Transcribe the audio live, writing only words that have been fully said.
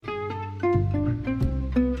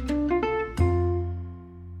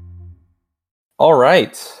All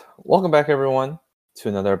right. Welcome back, everyone, to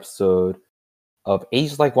another episode of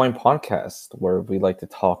Age Like Wine podcast, where we like to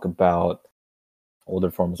talk about older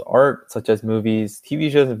forms of art, such as movies,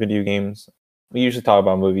 TV shows, and video games. We usually talk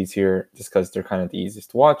about movies here just because they're kind of the easiest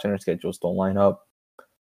to watch and our schedules don't line up.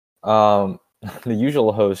 The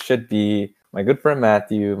usual host should be my good friend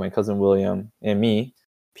Matthew, my cousin William, and me,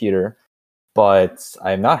 Peter. But I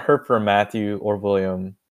have not heard from Matthew or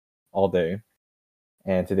William all day.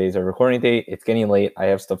 And today's our recording date. It's getting late. I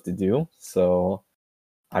have stuff to do. So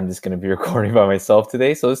I'm just going to be recording by myself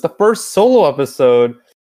today. So it's the first solo episode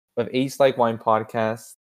of Age Like Wine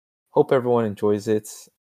podcast. Hope everyone enjoys it.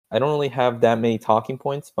 I don't really have that many talking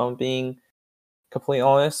points, if I'm being completely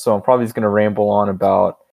honest. So I'm probably just going to ramble on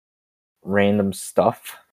about random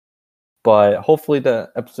stuff. But hopefully the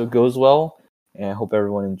episode goes well. And I hope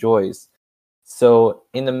everyone enjoys. So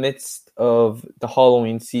in the midst of the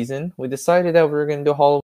Halloween season, we decided that we were going to do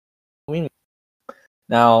Halloween.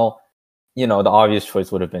 Now, the obvious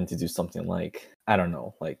choice would have been to do something like, I don't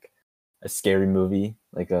know, like a scary movie,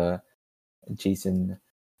 like a Jason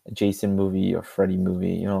movie or Freddy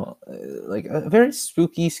movie, like a very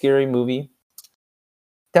spooky, scary movie.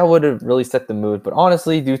 That would have really set the mood. But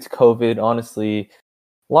honestly, due to COVID, a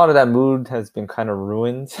lot of that mood has been kind of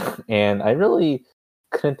ruined. And I really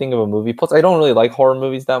couldn't think of a movie. Plus, I don't really like horror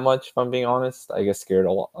movies that much, if I'm being honest. I get scared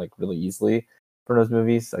a lot, like really easily from those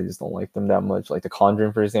movies. I just don't like them that much. Like The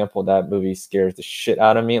Conjuring, for example, that movie scares the shit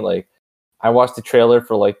out of me. Like, I watched the trailer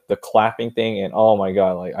for like the clapping thing, and oh my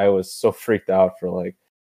god, like I was so freaked out for like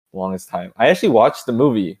the longest time. I actually watched the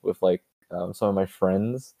movie with like some of my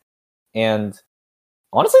friends, and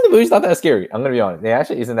honestly, the movie's not that scary. I'm gonna be honest. It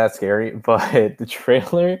actually isn't that scary, but the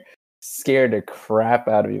trailer scared the crap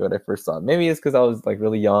out of me when I first saw it. Maybe it's because I was like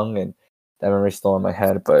really young and that memory's still in my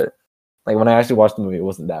head, but like when I actually watched the movie, it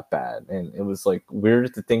wasn't that bad, and it was like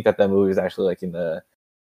weird to think that movie was actually like in the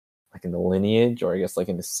lineage, or I guess like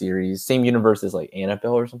in the series, same universe as like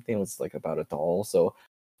Annabelle or something. It was like about a doll. So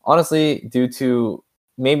honestly, due to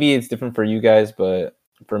maybe it's different for you guys, but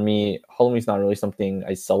for me, Halloween's not really something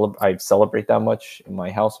I celebrate that much in my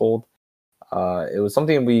household. It was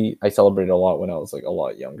something I celebrated a lot when I was like a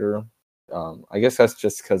lot younger. I guess that's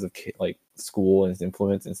just because of like school and its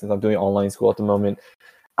influence. And since I'm doing online school at the moment,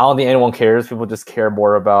 I don't think anyone cares. People just care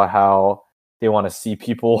more about how they want to see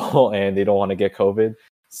people and they don't want to get COVID.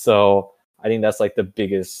 So I think that's like the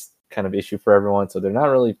biggest kind of issue for everyone. So they're not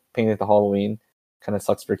really paying attention to Halloween. Kind of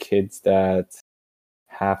sucks for kids that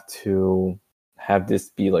have to have this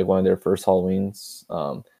be like one of their first Halloweens,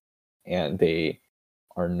 and they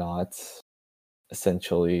are not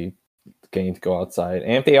essentially getting to go outside.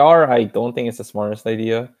 And if they are, I don't think it's the smartest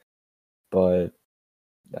idea, but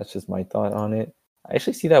that's just my thought on it. I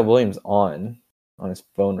actually see that William's on his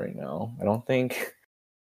phone right now. I don't think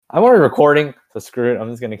I'm already recording, so screw it. I'm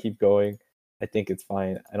just gonna keep going. I think it's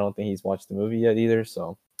fine. I don't think he's watched the movie yet either.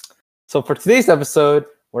 So for today's episode,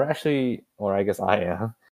 we're actually, or I guess I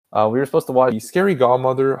am. We were supposed to watch The Scary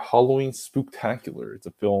Godmother Halloween Spooktacular. It's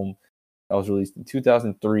a film that was released in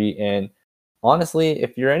 2003, and honestly,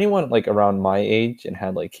 if you're anyone like around my age and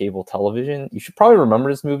had like cable television, you should probably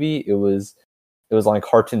remember this movie. It was on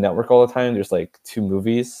Cartoon Network all the time. There's like two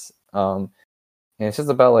movies, and it's just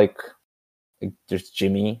about like there's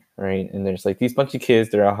Jimmy, right? And there's like these bunch of kids.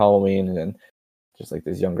 They're at Halloween, and then just like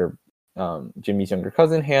this younger, Jimmy's younger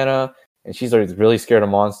cousin Hannah, and she's always really scared of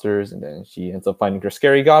monsters. And then she ends up finding her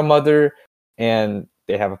scary godmother, and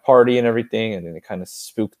they have a party and everything. And then they kind of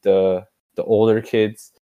spook the older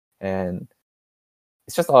kids, and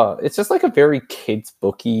it's just like a very kids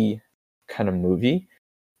booky kind of movie.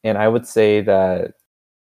 And I would say that,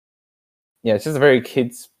 yeah, it's just a very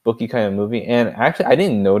kids booky kind of movie. And actually, I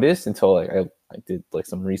didn't notice until like I did like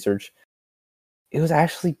some research. It was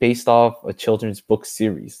actually based off a children's book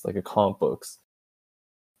series, like a comic books.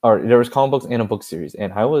 Or there was comic books and a book series,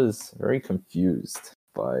 and I was very confused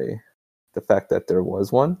by the fact that there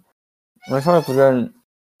was one. When I saw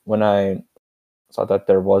that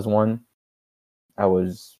there was one,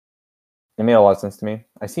 it made a lot of sense to me.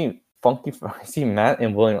 I see Matt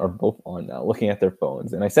and William are both on now, looking at their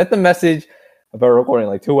phones, and I sent the message about recording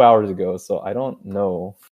like 2 hours ago, so I don't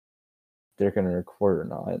know if they're gonna record or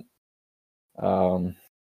not.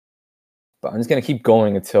 But I'm just gonna keep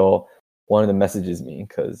going until one of them messages me,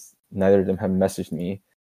 because neither of them have messaged me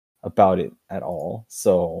about it at all.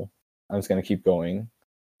 So I'm just gonna keep going.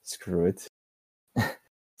 Screw it.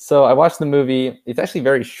 So I watched the movie. It's actually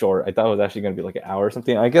very short. I thought it was actually going to be like an hour or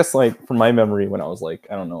something. I guess like from my memory when I was like,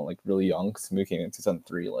 I don't know, like really young, because the movie came in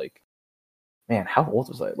 2003, like, man, how old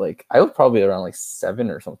was I? Like, I was probably around like 7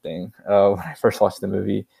 or something when I first watched the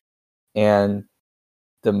movie. And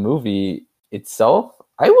the movie itself,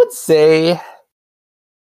 I would say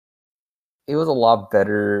it was a lot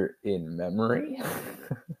better in memory,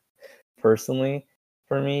 personally,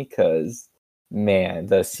 for me, because man,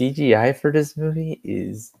 the CGI for this movie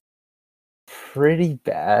is pretty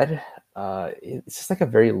bad. It's just like a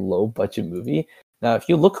very low budget movie. Now, if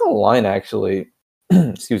you look online, actually,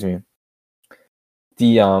 excuse me,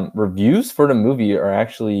 the reviews for the movie are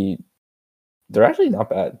they're actually not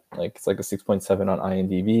bad. Like it's like a 6.7 on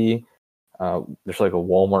IMDb. There's like a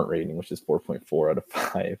Walmart rating, which is 4.4 out of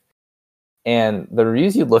 5. And the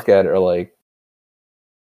reviews you look at are like,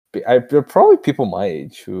 they're probably people my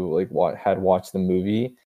age who like had watched the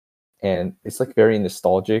movie, and it's like very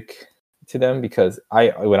nostalgic to them because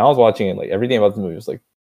when I was watching it, like everything about the movie was like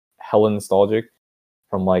hella nostalgic,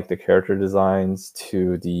 from like the character designs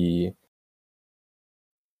to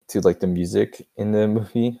like the music in the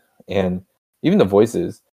movie and even the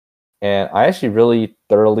voices. And I actually really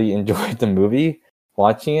thoroughly enjoyed the movie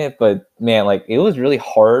watching it, but man, like it was really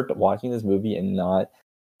hard watching this movie and not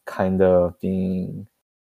kind of being,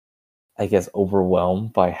 I guess,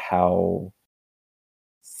 overwhelmed by how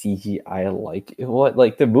CGI like it was.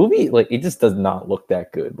 Like the movie, like it just does not look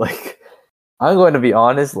that good. Like I'm going to be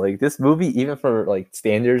honest, like this movie, even for like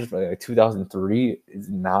standards for like 2003, is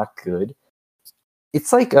not good.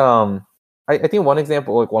 It's like I think one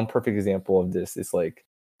example, like one perfect example of this is like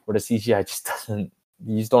where the CGI just doesn't,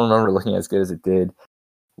 you just don't remember looking as good as it did,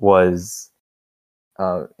 was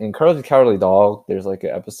in Courage the Cowardly Dog. There's like an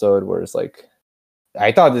episode where it's like,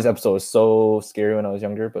 I thought this episode was so scary when I was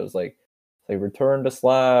younger, but it was like return to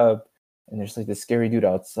Slab, and there's like this scary dude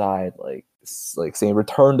outside, like saying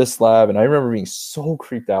return to Slab, and I remember being so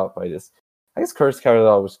creeped out by this. I guess Courage the Cowardly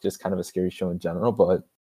Dog was just kind of a scary show in general, but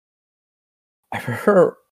I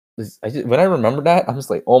remember when I remember that, I'm just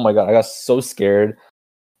like, oh my god, I got so scared.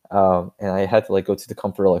 And I had to like go to the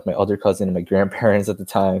comfort of like my other cousin and my grandparents at the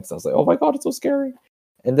time because I was like, oh my god, it's so scary.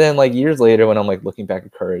 And then like years later, when I'm like looking back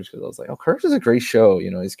at Courage, because I was like, oh, Courage is a great show.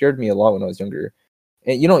 You know, it scared me a lot when I was younger.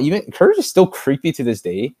 And you know, even Courage is still creepy to this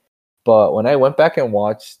day. But when I went back and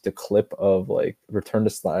watched the clip of like Return to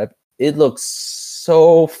Slab, it looks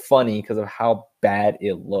so funny because of how bad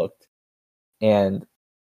it looked. And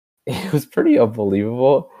it was pretty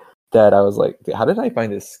unbelievable that I was like, how did I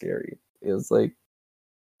find this scary? It was like,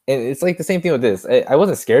 and it's like the same thing with this. I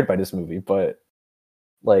wasn't scared by this movie, but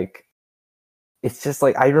like, it's just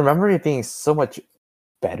like I remember it being so much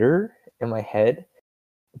better in my head.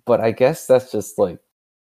 But I guess that's just like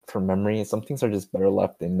from memory. Some things are just better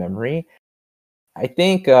left in memory. I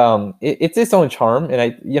think it's its own charm,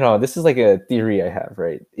 and this is like a theory I have,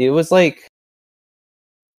 right? It was like,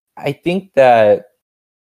 I think that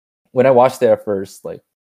when I watched it at first, like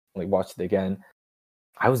watched it again,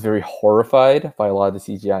 I was very horrified by a lot of the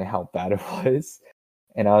CGI, how bad it was.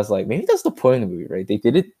 And I was like, maybe that's the point of the movie, right?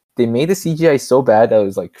 They made the CGI so bad that it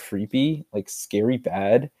was like creepy, like scary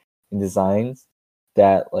bad in designs,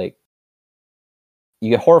 that like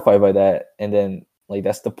you get horrified by that, and then like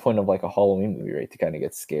that's the point of like a Halloween movie, right? To kind of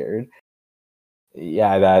get scared.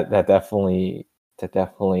 Yeah, that definitely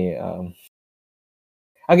I'm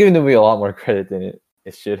giving the movie a lot more credit than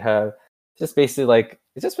it should have. Just basically like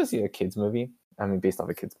it's just basically a kids movie. I mean, based off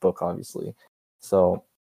a kid's book, obviously. So,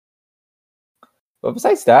 but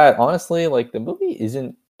besides that, honestly, like the movie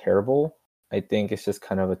isn't terrible. I think it's just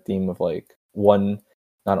kind of a theme of like one,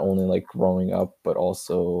 not only like growing up, but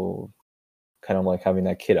also kind of like having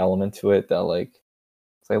that kid element to it. That like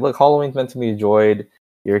it's like, look, Halloween's meant to be enjoyed.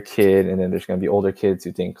 You're a kid, and then there's gonna be older kids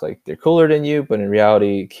who think like they're cooler than you, but in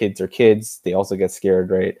reality, kids are kids. They also get scared,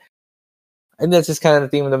 right? And that's just kind of the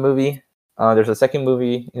theme of the movie. There's a second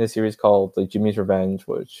movie in the series called like Jimmy's Revenge,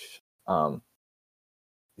 which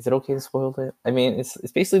is it okay to spoil it? I mean, it's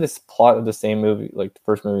basically this plot of the same movie, like the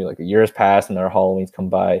first movie. Like a year has passed, and our Halloween's come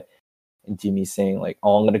by, and Jimmy's saying like,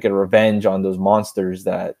 "Oh, I'm gonna get revenge on those monsters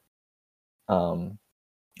that,"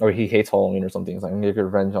 or he hates Halloween or something. He's like, "I'm gonna get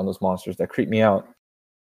revenge on those monsters that creep me out,"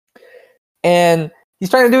 and he's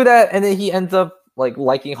trying to do that, and then he ends up like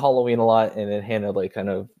liking Halloween a lot, and then Hannah like kind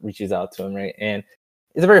of reaches out to him, right? And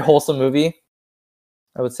it's a very wholesome movie,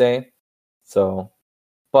 I would say. So,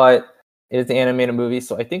 but it's an animated movie.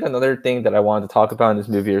 So I think another thing that I wanted to talk about in this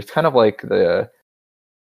movie is kind of like the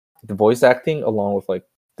voice acting along with like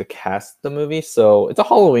the cast of the movie. So it's a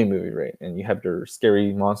Halloween movie, right? And you have your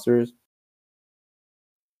scary monsters.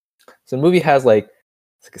 So the movie has like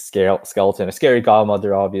it's like a skeleton, a scary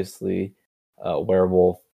godmother, obviously,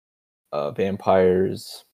 werewolf,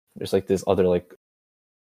 vampires. There's like this other like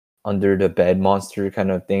under the bed monster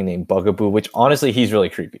kind of thing named Bugaboo, which honestly he's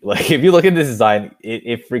really creepy. Like if you look at this design,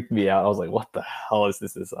 it freaked me out. I was like, what the hell is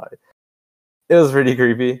this design? It was pretty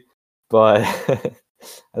creepy. but that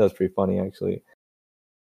was pretty funny actually.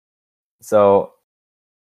 So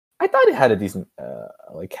I thought it had a decent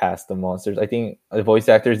like cast of monsters. I think the voice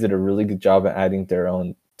actors did a really good job at adding their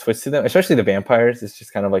own twist to them, especially the vampires. It's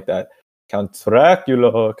just kind of like that Count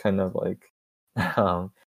Dracula kind of like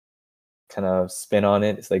um, kind of spin on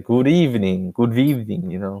it. It's like good evening,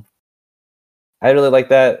 you know. I really like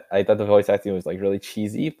that. I thought the voice acting was like really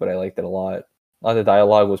cheesy, but I liked it a lot. A lot of the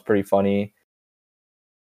dialogue was pretty funny.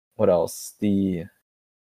 What else? The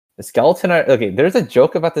skeleton. Okay, there's a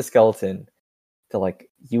joke about the skeleton that like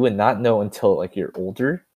you would not know until like you're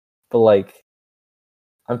older, but like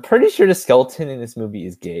I'm pretty sure the skeleton in this movie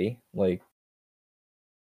is gay. Like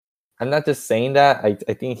I'm not just saying that.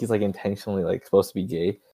 I think he's like intentionally like supposed to be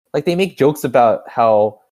gay. Like they make jokes about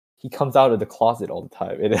how he comes out of the closet all the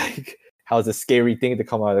time and like how it's a scary thing to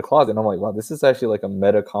come out of the closet. And I'm like, wow, this is actually like a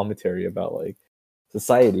meta commentary about like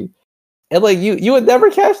society. And like you would never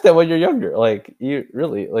catch that when you're younger. Like you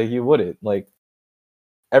really like you wouldn't. Like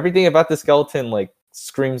everything about the skeleton like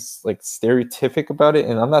screams like stereotypic about it.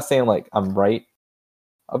 And I'm not saying like I'm right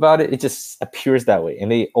about it. It just appears that way. And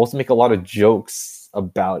they also make a lot of jokes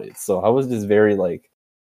about it. So I was just very like,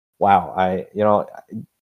 wow,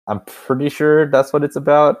 I'm pretty sure that's what it's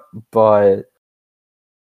about, but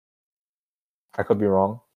I could be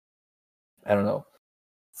wrong. I don't know.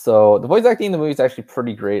 So the voice acting in the movie is actually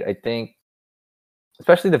pretty great. I think,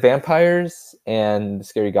 especially the vampires and the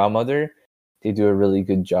scary godmother, they do a really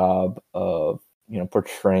good job of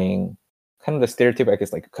portraying kind of the stereotype, I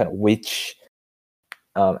guess, like kind of witch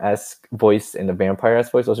esque voice and the vampire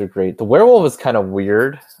esque voice. Those are great. The werewolf was kind of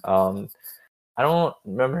weird. I don't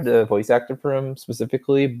remember the voice actor for him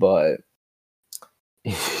specifically, but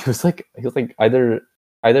he was like either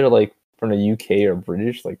like from the UK or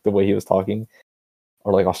British, like the way he was talking,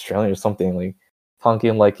 or like Australian or something, like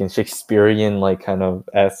talking like in Shakespearean like kind of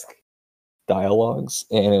esque dialogues,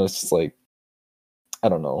 and it was just like I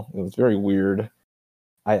don't know, it was very weird.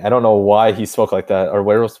 I don't know why he spoke like that or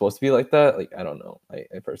where it was supposed to be like that. Like I don't know. I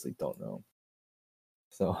personally don't know.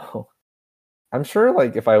 So I'm sure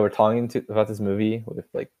like if I were talking about this movie with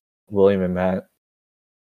like William and Matt,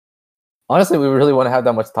 honestly, we really want to have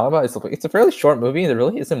that much to talk about. It's a fairly short movie, and there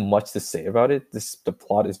really isn't much to say about it. The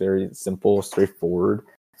plot is very simple, straightforward,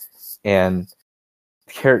 and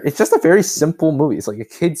it's just a very simple movie. It's like a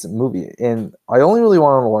kid's movie, and I only really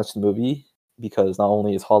want to watch the movie because not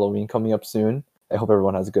only is Halloween coming up soon, I hope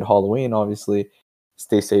everyone has a good Halloween. Obviously,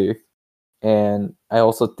 stay safe, and I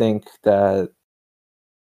also thought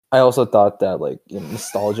that like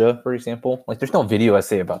nostalgia, for example, like there's no video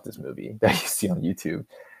essay about this movie that you see on YouTube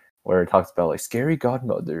where it talks about like scary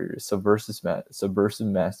godmother, subversive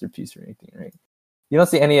masterpiece or anything, right? You don't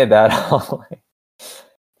see any of that online.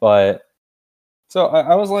 But so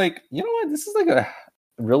I was like, you know what? This is like a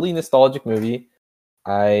really nostalgic movie.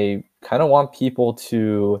 I kind of want people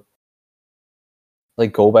to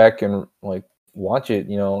like go back and like watch it,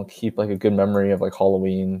 keep like a good memory of like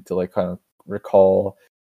Halloween to like kind of recall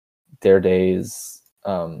their days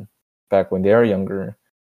back when they were younger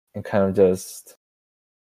and kind of just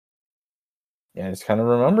kind of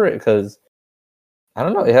remember it because I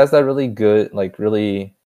don't know, it has that really good, like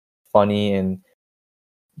really funny and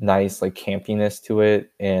nice like campiness to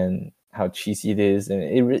it and how cheesy it is, and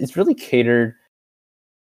it's really catered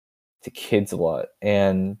to kids a lot,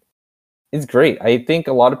 and it's great. I think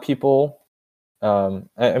a lot of people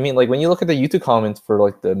I mean like when you look at the YouTube comments for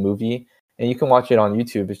like the movie, and you can watch it on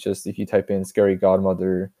YouTube, it's just if you type in Scary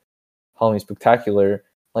Godmother Halloween Spectacular,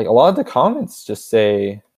 like a lot of the comments just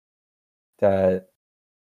say that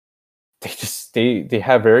they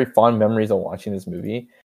have very fond memories of watching this movie,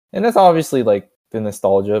 and that's obviously like the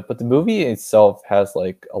nostalgia, but the movie itself has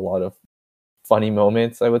like a lot of funny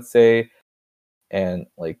moments, I would say, and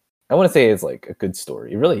like I want to say it's like a good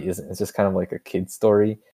story. It really isn't. It's just kind of like a kid's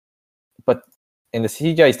story, but and the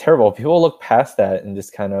CGI is terrible. People look past that and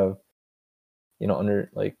just kind of under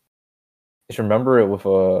like just remember it with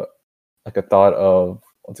a thought of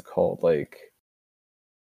what's it called, like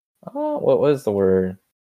what was the word,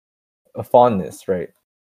 a fondness, right?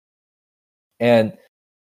 And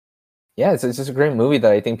yeah, it's just a great movie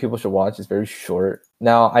that I think people should watch. It's very short.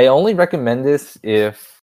 Now, I only recommend this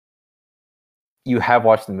if you have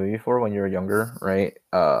watched the movie before when you were younger, right?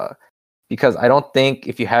 Because I don't think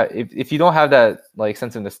if you don't have that like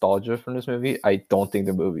sense of nostalgia from this movie, I don't think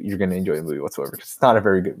you're gonna enjoy the movie whatsoever. Because it's not a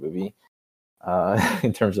very good movie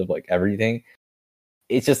in terms of like everything.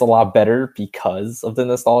 It's just a lot better because of the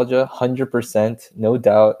nostalgia, 100%, no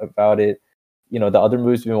doubt about it. The other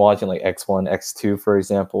movies we've been watching, like X1, X2, for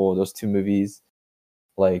example, those two movies,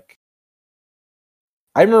 like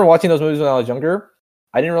I remember watching those movies when I was younger.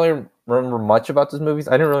 I didn't really remember much about this movies.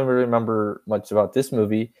 I didn't really remember much about this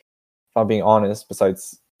movie, if I'm being honest.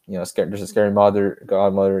 Besides, there's a scary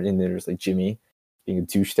godmother, and there's like Jimmy being a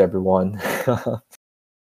douche to everyone.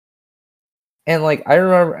 And like I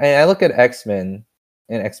remember, and I look at X-Men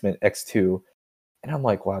and X-Men X2, and I'm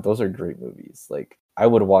like, wow, those are great movies. Like I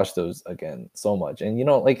would watch those again so much. And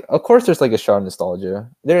like of course there's like a shroud of nostalgia.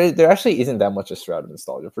 There actually isn't that much a shroud of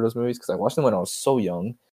nostalgia for those movies because I watched them when I was so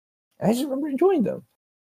young, and I just remember enjoying them.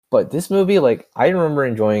 But this movie, like I remember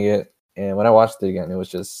enjoying it, and when I watched it again, it was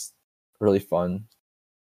just really fun.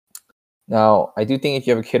 Now, I do think if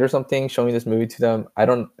you have a kid or something, showing this movie to them,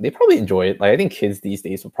 they probably enjoy it. Like I think kids these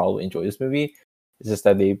days will probably enjoy this movie. It's just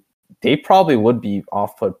that they probably would be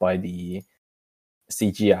off put by the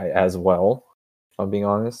CGI as well, if I'm being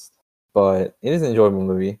honest. But it is an enjoyable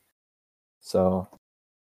movie. So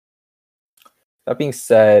that being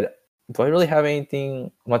said, do I really have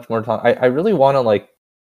anything much more time? I really want to like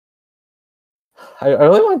I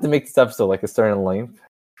really wanted to make this episode like a certain length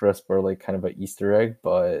for us for like kind of an Easter egg,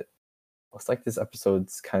 but looks like this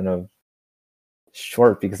episode's kind of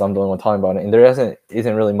short because I'm the only one talking about it, and there isn't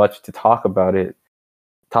really much to talk about it.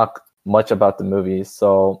 Talk much about the movie,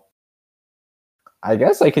 so I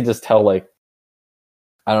guess I could just tell like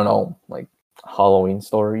I don't know, like Halloween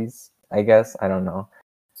stories. I guess I don't know.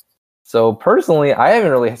 So personally, I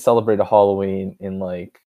haven't really celebrated Halloween in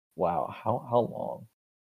like wow, how long?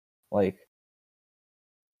 Like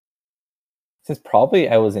since probably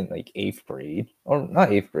I was in like 8th grade, or not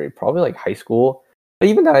 8th grade, probably like high school. But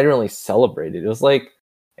even that, I didn't really celebrate it. It was like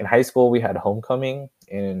in high school we had homecoming,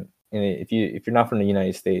 and if you're not from the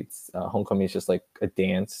United States, homecoming is just like a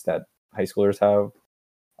dance that high schoolers have,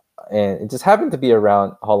 and it just happened to be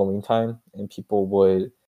around Halloween time, and people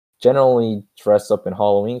would generally dress up in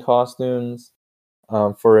Halloween costumes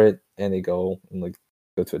for it, and they go and like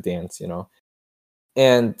go to a dance.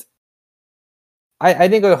 And I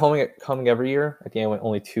didn't go to homecoming every year. I think I went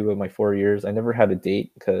only 2 of my 4 years. I never had a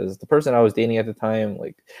date because the person I was dating at the time,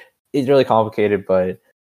 like, it's really complicated. But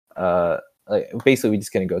like basically, we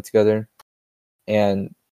just couldn't go together.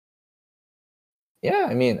 And yeah,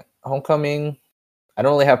 I mean, homecoming. I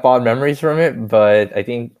don't really have fond memories from it, but I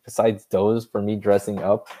think besides those, for me dressing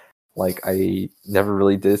up, like I never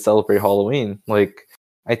really did celebrate Halloween. Like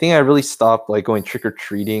I think I really stopped like going trick or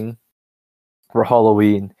treating for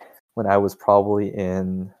Halloween when I was probably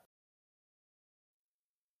in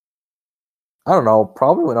I don't know,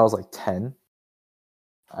 probably when I was like 10.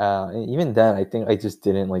 And even then, I think I just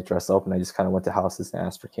didn't like dress up, and I just kind of went to houses and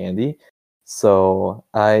asked for candy. So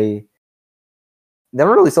I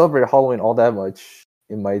never really celebrated Halloween all that much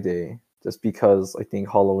in my day, just because I think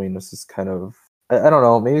Halloween was just kind of I don't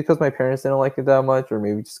know, maybe because my parents didn't like it that much, or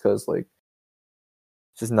maybe just because like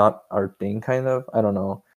it's just not our thing, kind of. I don't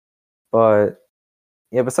know, but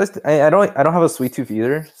yeah. Besides, I don't have a sweet tooth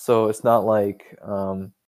either, so it's not like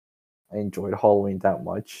I enjoyed Halloween that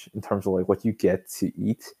much in terms of like what you get to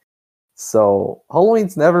eat. So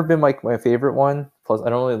Halloween's never been like my favorite one. Plus, I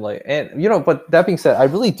don't really like, and but that being said, I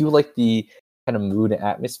really do like the kind of mood and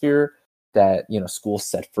atmosphere that school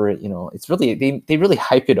set for it. It's really they really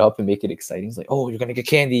hype it up and make it exciting. It's like, oh, you're gonna get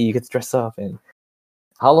candy, you get to dress up, and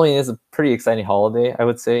Halloween is a pretty exciting holiday. I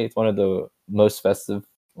would say it's one of the most festive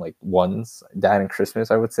like ones. That and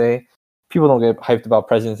Christmas, I would say. People don't get hyped about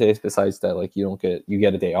President's Day. Besides that, like you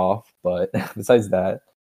get a day off, but besides that,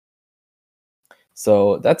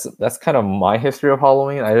 so that's kind of my history of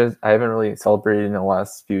Halloween. I haven't really celebrated in the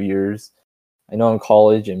last few years. I know I'm in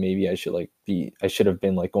college, and maybe I should have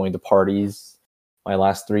been like going to parties my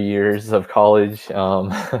last 3 years of college,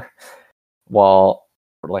 while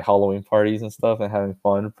for like Halloween parties and stuff and having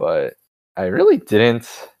fun. But I really didn't.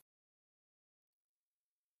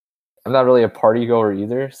 I'm not really a party goer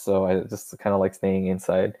either, so I just kind of like staying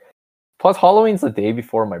inside. Plus, Halloween's the day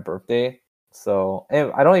before my birthday, so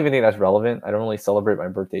and I don't even think that's relevant. I don't really celebrate my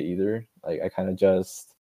birthday either. Like I kind of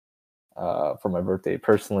just for my birthday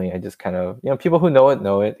personally, I just kind of people who know it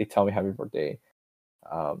know it. They tell me happy birthday.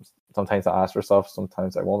 Sometimes I'll ask for stuff.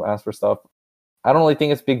 Sometimes I won't ask for stuff. I don't really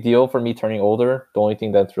think it's a big deal for me turning older. The only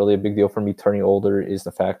thing that's really a big deal for me turning older is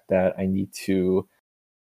the fact that I need to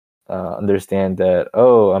understand that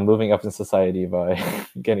I'm moving up in society by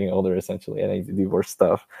getting older essentially, and I need to do more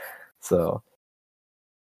stuff. So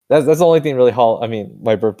that's the only thing really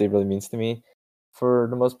my birthday really means to me. For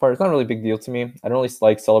the most part, it's not really a big deal to me. I don't really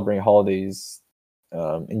like celebrating holidays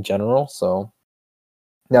in general. So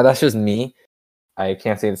now that's just me. I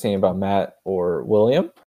can't say the same about Matt or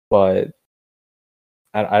William, but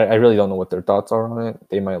I really don't know what their thoughts are on it.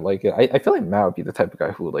 They might like it. I feel like Matt would be the type of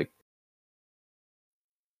guy who like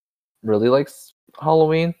really likes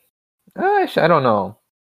Halloween. I don't know.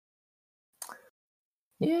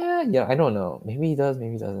 Yeah, I don't know. Maybe he does,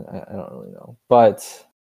 maybe he doesn't. I don't really know. But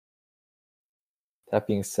that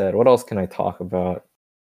being said, what else can I talk about?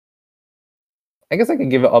 I guess I can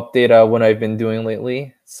give an update on what I've been doing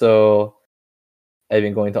lately. So I've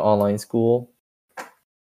been going to online school,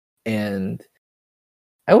 and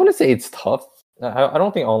I wouldn't say it's tough. I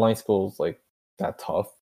don't think online school is like that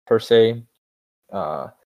tough per se. Uh,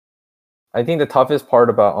 I think the toughest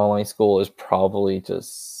part about online school is probably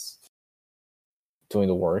just doing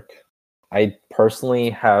the work. I personally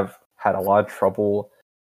have had a lot of trouble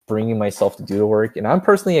bringing myself to do the work, and I'm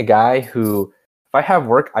personally a guy who, if I have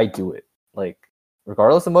work, I do it. Like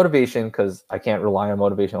regardless of motivation, because I can't rely on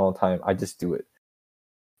motivation all the time. I just do it.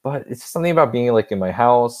 But it's just something about being like in my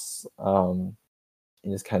house, and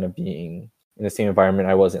just kind of being in the same environment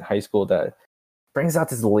I was in high school that brings out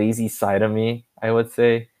this lazy side of me, I would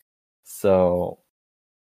say. So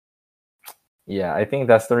yeah, I think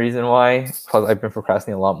that's the reason why. Because I've been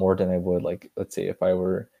procrastinating a lot more than I would, like, let's say, if I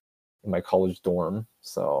were in my college dorm.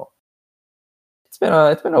 So it's been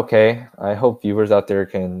okay. I hope viewers out there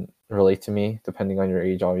can relate to me, depending on your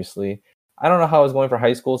age, obviously. I don't know how it's going for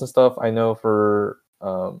high schools and stuff. I know for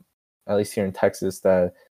at least here in Texas that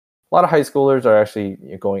a lot of high schoolers are actually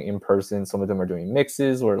going in person. Some of them are doing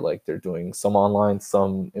mixes where like they're doing some online,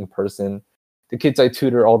 some in person. The kids I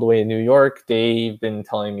tutor all the way in New York, they've been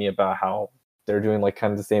telling me about how they're doing like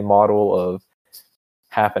kind of the same model of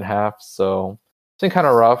half and half. So it's been kind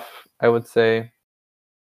of rough, I would say,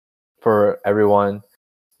 for everyone,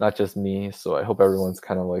 not just me. So I hope everyone's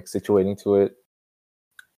kind of like situating to it.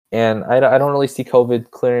 And I don't really see COVID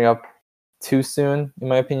clearing up too soon, in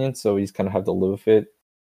my opinion. So we just kind of have to live with it.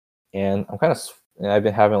 And and I've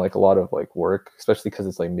been having like a lot of like work, especially because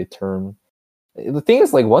it's like midterm. The thing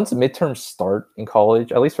is, like, once midterms start in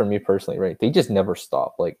college, at least for me personally, right, they just never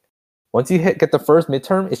stop. Like once you get the first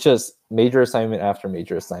midterm, it's just major assignment after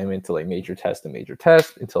major assignment to like major test and major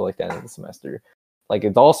test until like the end of the semester. Like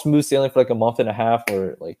it's all smooth sailing for like a month and a half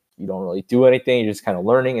where like you don't really do anything, you're just kind of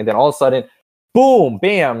learning, and then all of a sudden, boom,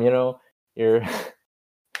 bam, you're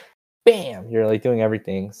bam, you're like doing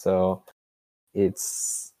everything. So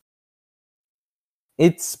it's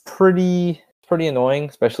pretty annoying,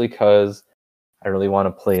 especially because I really want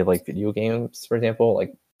to play like video games, for example.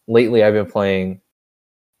 Like lately I've been playing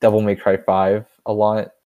Devil May Cry 5 a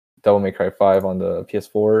lot. Devil May Cry 5 on the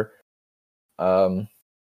PS4. Um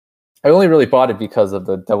I only really bought it because of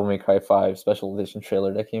the Devil May Cry 5 special edition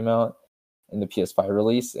trailer that came out in the PS5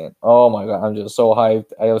 release, and oh my god, I'm just so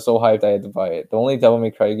hyped. I was so hyped I had to buy it. The only Devil May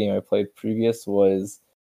Cry game I played previous was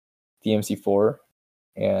DMC4,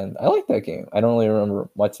 and I like that game. I don't really remember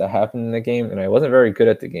much that happened in the game, and I wasn't very good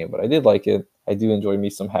at the game, but I did like it. I do enjoy me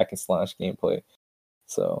some hack and slash gameplay.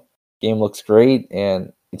 So, game looks great,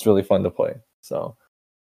 and it's really fun to play. So,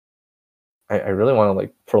 I really want to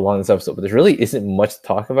like prolong this episode, but there really isn't much to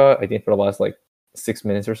talk about. I think for the last like 6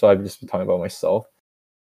 minutes or so, I've just been talking about myself.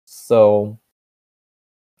 So,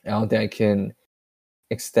 I don't think I can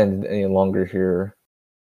extend it any longer here.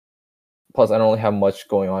 Plus, I don't really have much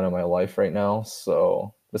going on in my life right now.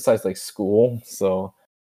 So, besides like school, so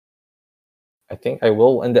I think I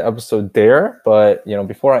will end the episode there. But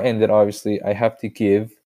before I end it, obviously, I have to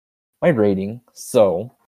give my rating.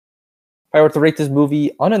 So, if I were to rate this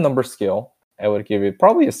movie on a number scale, I would give it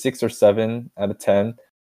probably a 6 or 7 out of 10.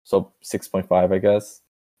 So 6.5, I guess.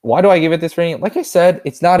 Why do I give it this rating? Like I said,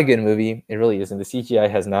 it's not a good movie. It really isn't. The CGI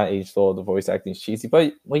has not aged well. The voice acting is cheesy.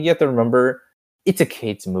 But what you have to remember, it's a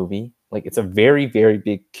kids movie. Like it's a very, very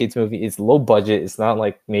big kids movie. It's low budget. It's not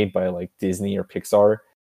like made by like Disney or Pixar.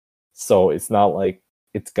 So it's not like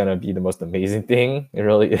it's gonna be the most amazing thing. It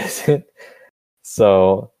really isn't.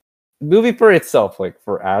 So movie for itself, like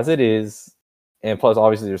for as it is, and plus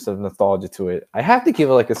obviously there's some nostalgia to it. I have to give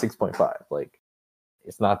it like a 6.5. Like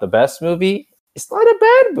it's not the best movie. It's not a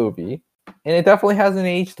bad movie, and it definitely hasn't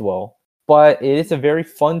aged well. But it is a very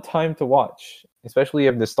fun time to watch, especially if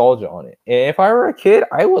you have nostalgia on it. And if I were a kid,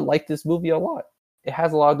 I would like this movie a lot. It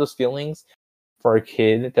has a lot of those feelings for a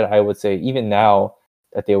kid that I would say even now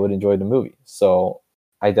that they would enjoy the movie. So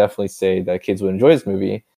I definitely say that kids would enjoy this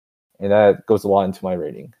movie, and that goes a lot into my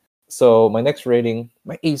rating. So my next rating,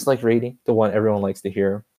 my age like rating, the one everyone likes to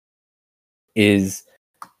hear, is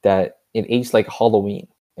that it aged like Halloween.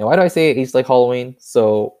 And why do I say it aged like Halloween?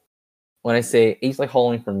 So when I say aged like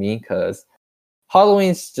Halloween for me, because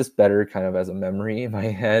Halloween's just better kind of as a memory in my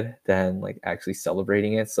head than like actually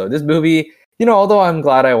celebrating it. So this movie, although I'm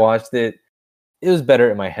glad I watched it, it was better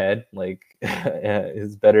in my head. Like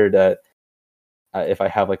it's better that if I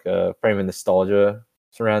have like a frame of nostalgia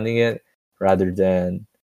surrounding it rather than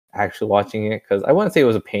actually watching it. Because I wouldn't say it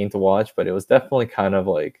was a pain to watch, but it was definitely kind of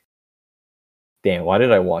like damn, why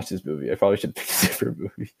did I watch this movie? I probably should pick a different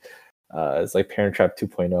movie. It's like Parent Trap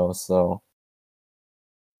 2.0. So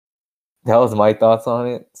that was my thoughts on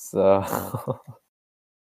it. So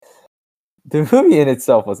the movie in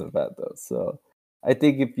itself wasn't bad though. So I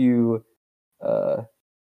think if you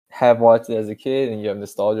have watched it as a kid and you have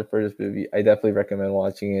nostalgia for this movie, I definitely recommend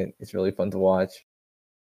watching it. It's really fun to watch.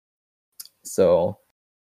 So,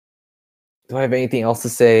 do I have anything else to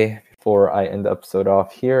say before I end the episode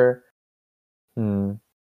off here?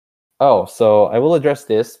 Oh, so I will address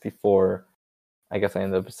this before I guess I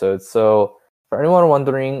end the episode. So, for anyone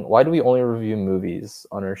wondering, why do we only review movies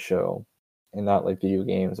on our show and not like video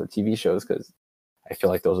games or TV shows? Because I feel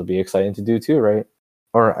like those would be exciting to do too, right?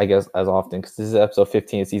 Or I guess as often, because this is episode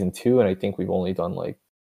 15 of season 2, and I think we've only done like,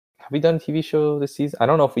 have we done a TV show this season? I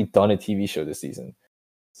don't know if we've done a TV show this season.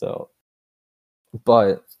 So,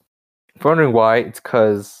 but if you're wondering why, it's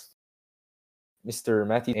because Mr.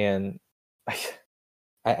 Matthew and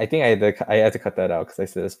I think I had to cut that out because I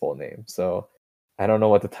said his full name. So I don't know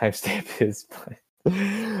what the timestamp is, but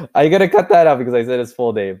I gotta cut that out because I said his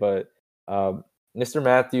full name. But Mr.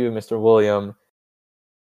 Matthew and Mr. William,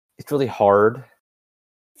 it's really hard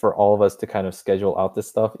for all of us to kind of schedule out this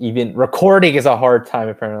stuff. Even recording is a hard time,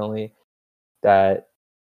 apparently. That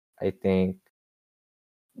I think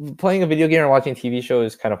playing a video game or watching a TV show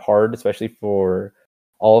is kind of hard, especially for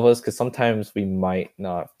all of us, because sometimes we might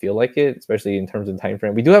not feel like it, especially in terms of time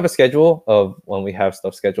frame. We do have a schedule of when we have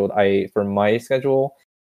stuff scheduled. For my schedule,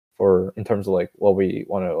 for in terms of like what we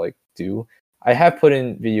want to like do, I have put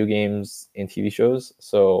in video games and TV shows,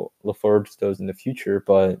 so look forward to those in the future.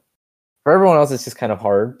 But for everyone else, it's just kind of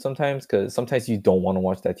hard sometimes, because sometimes you don't want to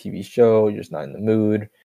watch that TV show. You're just not in the mood,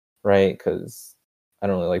 right? Because I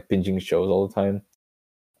don't really like binging shows all the time.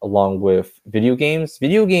 Along with video games,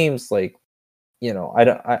 like, you know,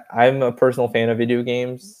 I'm a personal fan of video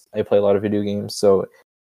games. I play a lot of video games, so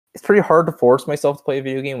it's pretty hard to force myself to play a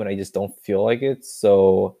video game when I just don't feel like it.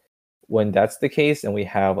 So when that's the case and we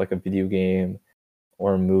have like a video game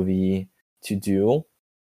or a movie to do,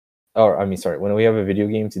 when we have a video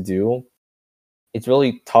game to do, it's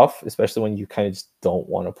really tough, especially when you kind of just don't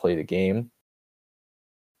want to play the game.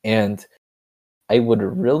 And I would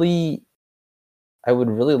really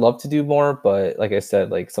love to do more, but like I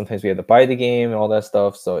said, like sometimes we have to buy the game and all that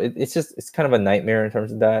stuff. So it's kind of a nightmare in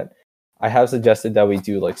terms of that. I have suggested that we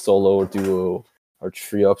do like solo or duo or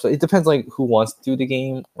trio. So it depends like who wants to do the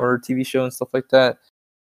game or TV show and stuff like that.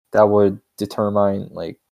 That would determine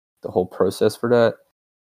like the whole process for that.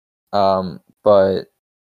 But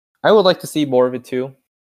I would like to see more of it too.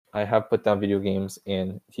 I have put down video games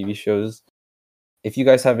and TV shows. If you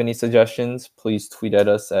guys have any suggestions, please tweet at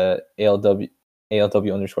us at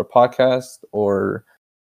ALW_podcast, or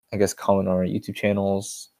I guess comment on our YouTube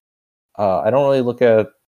channels. I only look at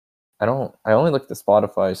the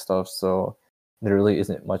Spotify stuff, so there really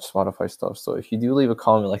isn't much Spotify stuff. So if you do leave a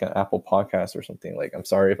comment like an Apple Podcast or something, like, I'm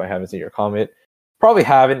sorry if I haven't seen your comment. Probably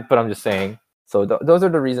haven't, but I'm just saying. So those are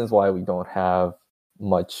the reasons why we don't have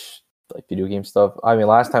much like video game stuff. I mean,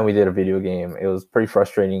 last time we did a video game, it was pretty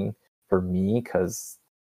frustrating for me because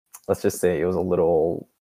let's just say it was a little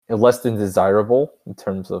less than desirable in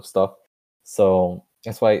terms of stuff. So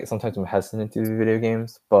that's why sometimes I'm hesitant to do video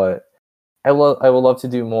games, but I would love to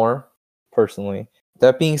do more personally.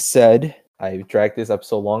 That being said, I've dragged this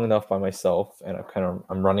episode long enough by myself, and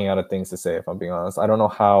I'm running out of things to say, if I'm being honest. I don't know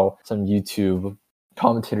how some YouTube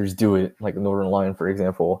commentators do it, like Northern Lion, for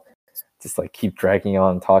example, just like keep dragging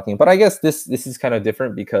on talking. But I guess this is kind of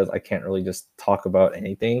different because I can't really just talk about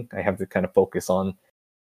anything. I have to kind of focus on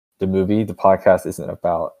the movie. The podcast isn't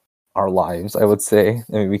about our lives, I would say.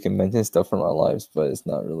 I mean, we can mention stuff from our lives, but it's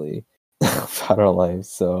not really about our lives.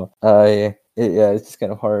 So it's just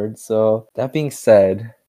kind of hard. So that being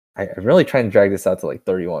said, I'm really trying to drag this out to like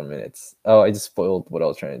 31 minutes. Oh, I just spoiled what I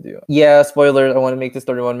was trying to do. Yeah, spoiler. I want to make this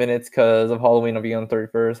 31 minutes because of Halloween. I'll be on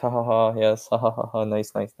 31st. Ha ha ha. Yes. Ha ha ha ha.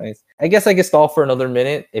 Nice. I guess I can stall for another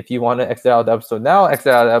minute. If you want to exit out the episode now,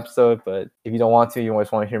 exit out the episode. But if you don't want to, you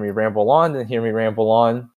always want to hear me ramble on, then hear me ramble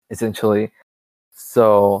on, essentially.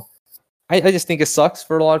 So I just think it sucks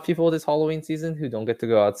for a lot of people this Halloween season who don't get to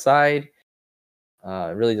go outside.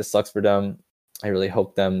 It really just sucks for them. I really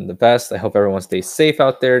hope them the best. I hope everyone stays safe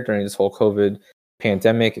out there during this whole COVID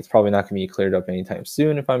pandemic. It's probably not going to be cleared up anytime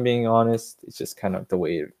soon, if I'm being honest. It's just kind of the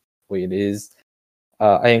way it is.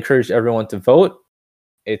 I encourage everyone to vote.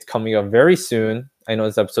 It's coming up very soon. I know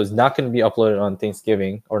this episode is not going to be uploaded on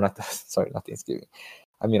Thanksgiving, or not Thanksgiving.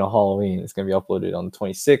 I mean on Halloween. It's going to be uploaded on the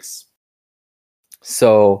 26th.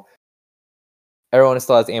 So everyone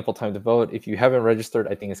still has ample time to vote. If you haven't registered,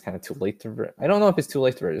 I think it's kind of too late to. I don't know if it's too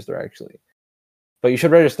late to register, actually. But you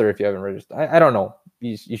should register if you haven't registered. I don't know.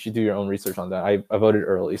 You should do your own research on that. I voted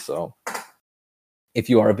early, so if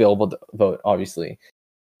you are available to vote, obviously,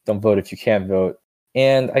 don't vote if you can't vote.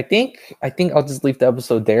 And I think I'll just leave the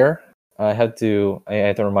episode there. I had to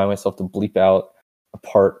remind myself to bleep out a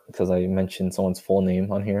part because I mentioned someone's full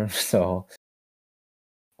name on here. So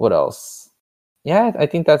what else? Yeah, I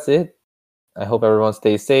think that's it. I hope everyone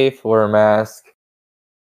stays safe, wear a mask,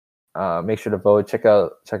 make sure to vote. Check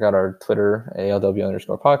out our Twitter,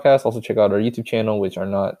 ALW_podcast. Also check out our YouTube channel, which are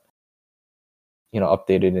not,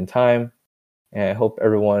 updated in time. And I hope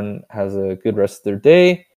everyone has a good rest of their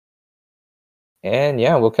day. And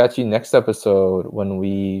yeah, we'll catch you next episode when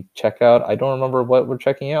we check out. I don't remember what we're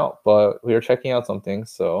checking out, but we are checking out something.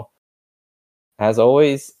 So as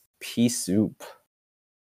always, peace soup.